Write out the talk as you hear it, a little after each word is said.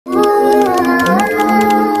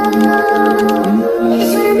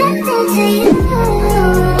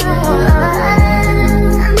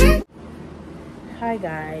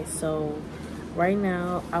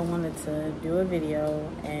wanted to do a video,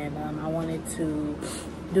 and I wanted to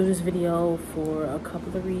do this video for a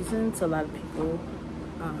couple of reasons. A lot of people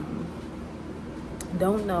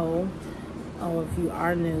don't know, or if you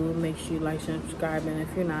are new, make sure you like, share, and subscribe, and if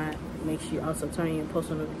you're not, make sure you also turn on your post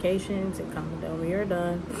notifications and comment down when you're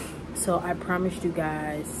done. So I promised you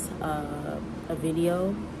guys a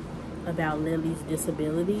video about Lily's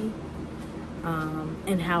disability,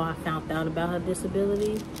 and how I found out about her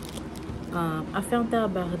disability. I found out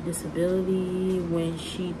about her disability when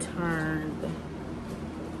she turned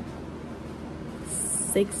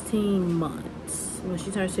 16 months. When she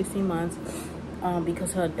turned 16 months,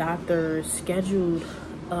 because her doctor scheduled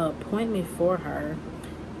an appointment for her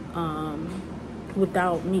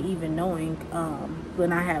without me even knowing,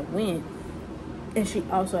 when I had went. And she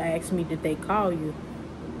also asked me, did they call you?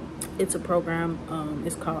 It's a program,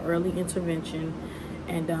 it's called Early Intervention,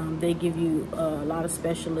 and they give you a lot of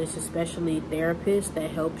specialists, especially therapists,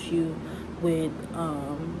 that helps you with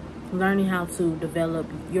learning how to develop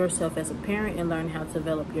yourself as a parent and learning how to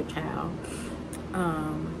develop your child.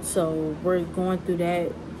 So we're going through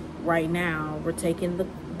that right now. We're taking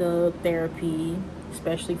the therapy,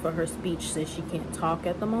 especially for her speech, since she can't talk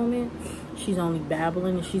at the moment. She's only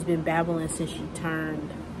babbling, and she's been babbling since she turned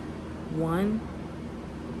one.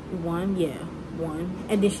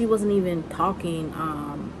 And then she wasn't even talking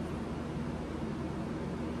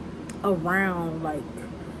around like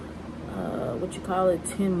what you call it,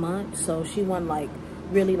 10 months. So she wasn't like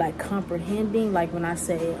really like comprehending. Like when I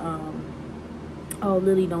say oh,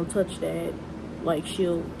 Lily, don't touch that, like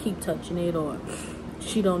she'll keep touching it, or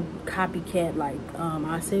she don't copycat. Like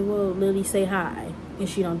I say, well, Lily, say hi, and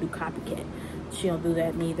she don't do copycat. She don't do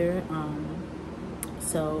that neither.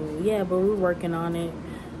 So yeah, but we're working on it.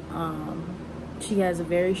 She has a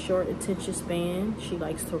very short attention span. She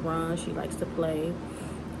likes to run, she likes to play.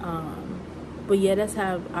 But yeah, that's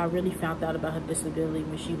how I really found out about her disability,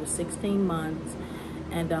 when she was 16 months.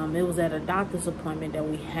 And it was at a doctor's appointment that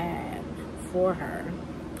we had for her.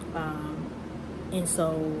 And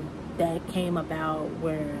so that came about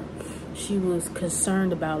where she was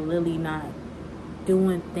concerned about Lily not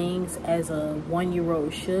doing things as a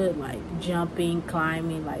 1-year-old should, like jumping,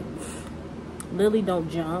 climbing. Like Lily don't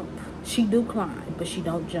jump. She do climb, but she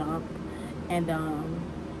don't jump. And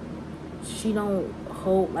she don't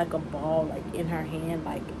hold like a ball like in her hand,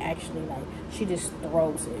 like actually, like she just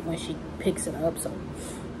throws it when she picks it up. So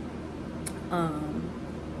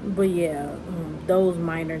but yeah, those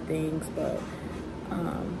minor things. But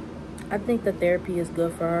I think the therapy is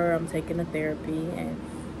good for her. I'm taking the therapy, and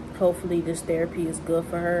hopefully this therapy is good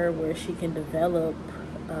for her, where she can develop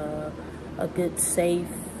a good, safe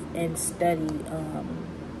and steady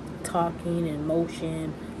talking and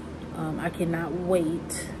motion. I cannot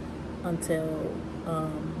wait until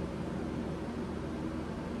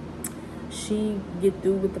she get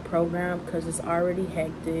through with the program, because it's already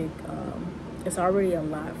hectic. It's already a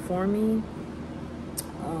lot for me.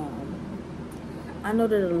 I know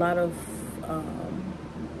that a lot of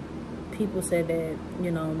people say that,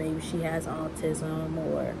 you know, maybe she has autism,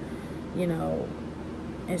 or, you know,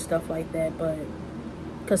 and stuff like that. But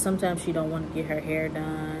because sometimes she don't want to get her hair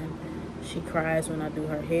done, she cries when I do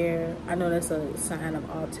her hair. I know that's a sign of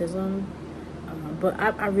autism, but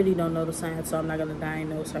I really don't know the sign, so I'm not going to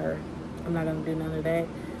diagnose her. I'm not going to do none of that.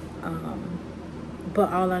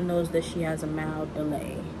 But all I know is that she has a mild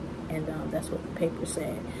delay, and that's what the paper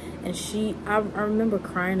said. And I remember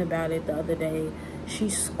crying about it the other day. She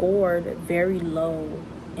scored very low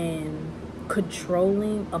in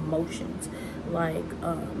controlling emotions. Like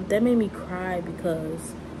that made me cry,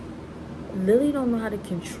 because Lily don't know how to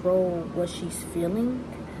control what she's feeling.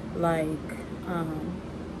 Like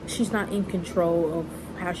she's not in control of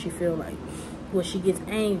how she feel. Like when she gets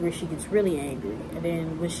angry, she gets really angry, and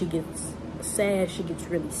then when she gets sad, she gets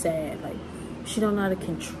really sad. Like she don't know how to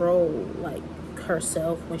control like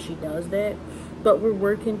herself when she does that. But we're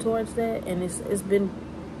working towards that, and it's been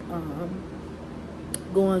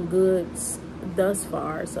going good thus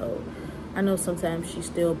far. So I know sometimes she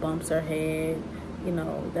still bumps her head, you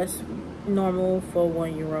know, that's normal for a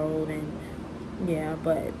 1-year-old. And yeah,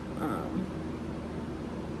 but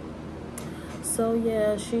so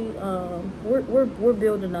yeah, we're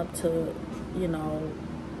building up to, you know,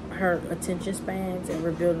 her attention spans, and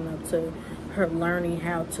we're building up to her learning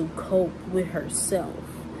how to cope with herself,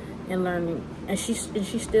 and learning, and she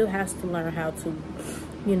still has to learn how to,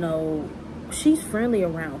 you know, she's friendly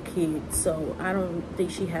around kids, so I don't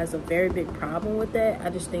think she has a very big problem with that. I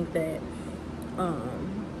just think that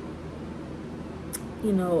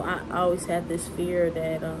you know, I always had this fear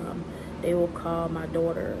that they will call my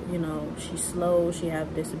daughter, you know, she's slow, she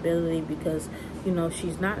have disability, because, you know,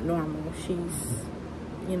 she's not normal. She's,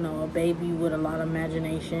 you know, a baby with a lot of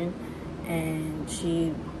imagination, and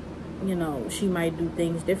she, you know, she might do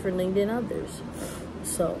things differently than others.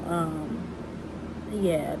 So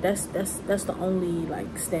yeah, that's the only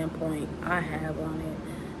like standpoint I have on it.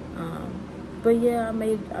 But yeah, I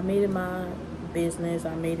made it my business.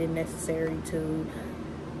 I made it necessary to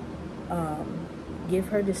give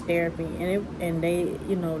her this therapy, and they,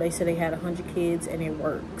 you know, they said they had 100 kids, and it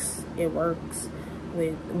works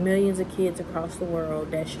with millions of kids across the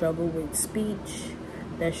world that struggle with speech,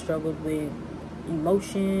 that struggle with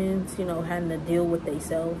emotions, you know, having to deal with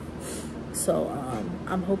themselves. So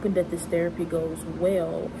I'm hoping that this therapy goes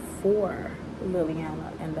well for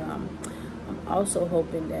Liliana, and I'm also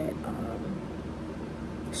hoping that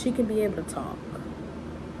she can be able to talk.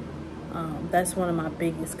 That's one of my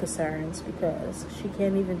biggest concerns, because she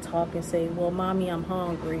can't even talk and say, well, mommy, I'm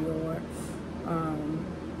hungry, or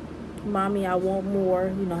mommy, I want more.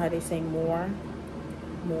 You know how they say more.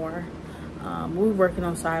 We're working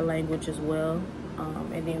on sign language as well,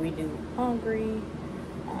 and then we do hungry.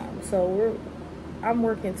 So I'm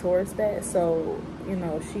working towards that. So, you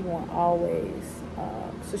know, she won't always,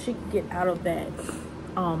 so she can get out of that.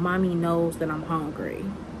 Mommy knows that I'm hungry.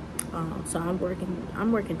 So I'm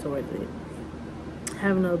working towards it.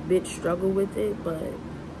 Having a bit struggle with it, but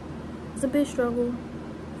it's a bit struggle.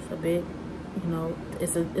 It's a bit, you know,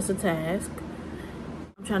 it's a task.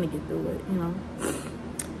 I'm trying to get through it, you know.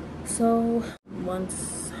 So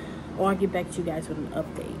I'll get back to you guys with an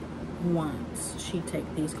update. Once she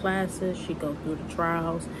take these classes, she go through the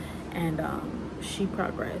trials, and she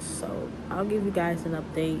progressed. So I'll give you guys an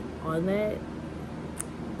update on that.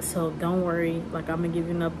 So don't worry, like, I'm gonna give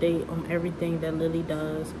you an update on everything that Lily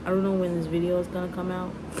does. I don't know when this video is gonna come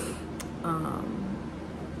out,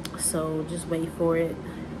 so just wait for it.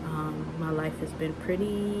 My life has been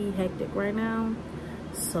pretty hectic right now,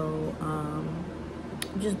 so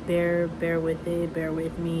just bear with it, bear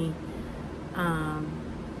with me.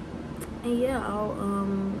 And yeah,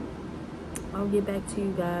 I'll get back to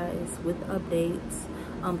you guys with updates.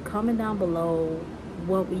 Comment down below,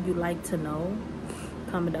 what would you like to know?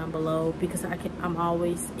 Comment down below, because I'm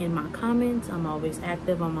always in my comments, I'm always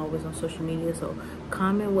active, I'm always on social media. So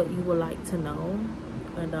comment what you would like to know,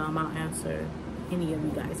 and I'll answer any of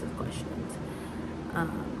you guys' questions.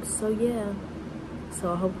 So yeah,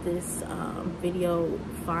 so I hope this video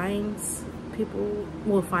finds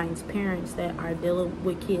parents that are dealing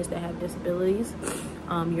with kids that have disabilities.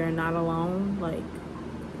 You're not alone. Like,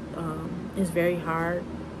 it's very hard,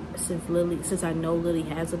 since I know Lily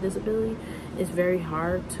has a disability. It's very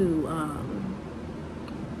hard to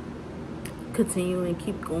continue and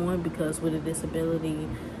keep going, because with a disability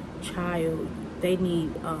child, they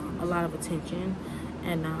need a lot of attention,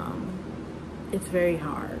 and it's very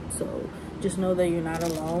hard. So just know that you're not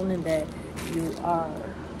alone, and that you are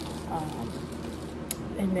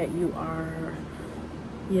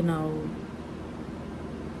you know,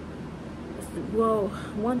 well,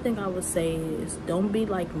 one thing I would say is, don't be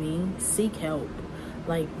like me, seek help.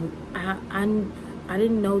 Like, I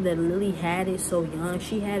didn't know that Lily had it so young.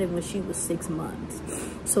 She had it when she was 6 months.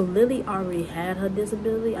 So Lily already had her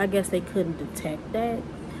disability. I guess they couldn't detect that.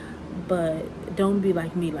 But don't be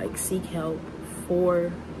like me, like, seek help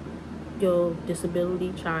for your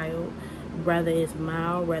disability child, whether it's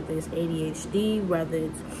mild, whether it's ADHD, whether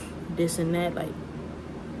it's this and that. Like,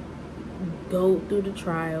 go through the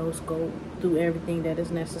trials, go through everything that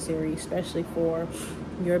is necessary, especially for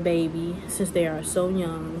your baby, since they are so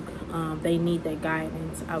young. They need that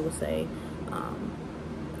guidance. I would say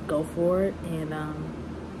go for it, and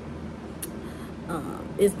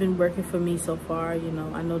it's been working for me so far. You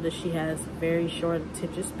know, I know that she has very short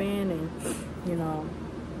attention span, and you know,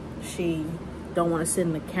 she don't want to sit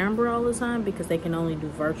in the camera all the time, because they can only do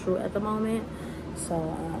virtual at the moment.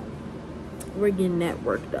 So we're getting that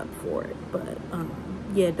worked up for it. But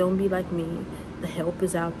yeah, don't be like me. The help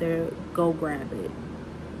is out there. Go grab it,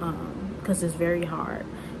 because it's very hard,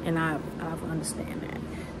 and I understand that.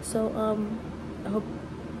 So I hope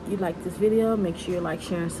you like this video. Make sure you like,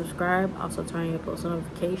 share, and subscribe. Also turn on your post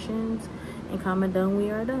notifications, and comment down when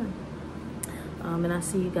we are done. And I'll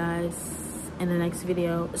see you guys in the next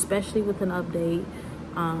video, especially with an update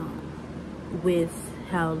with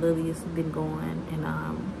how Lily has been going. And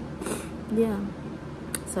yeah,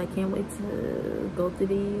 so I can't wait to go through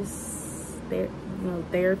these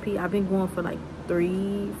therapy. I've been going for like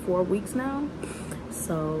 3-4 weeks now.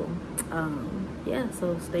 So yeah,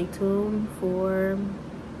 so stay tuned for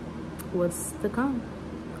what's to come.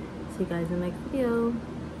 See you guys in the next video.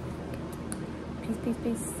 Peace, peace,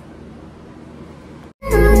 peace.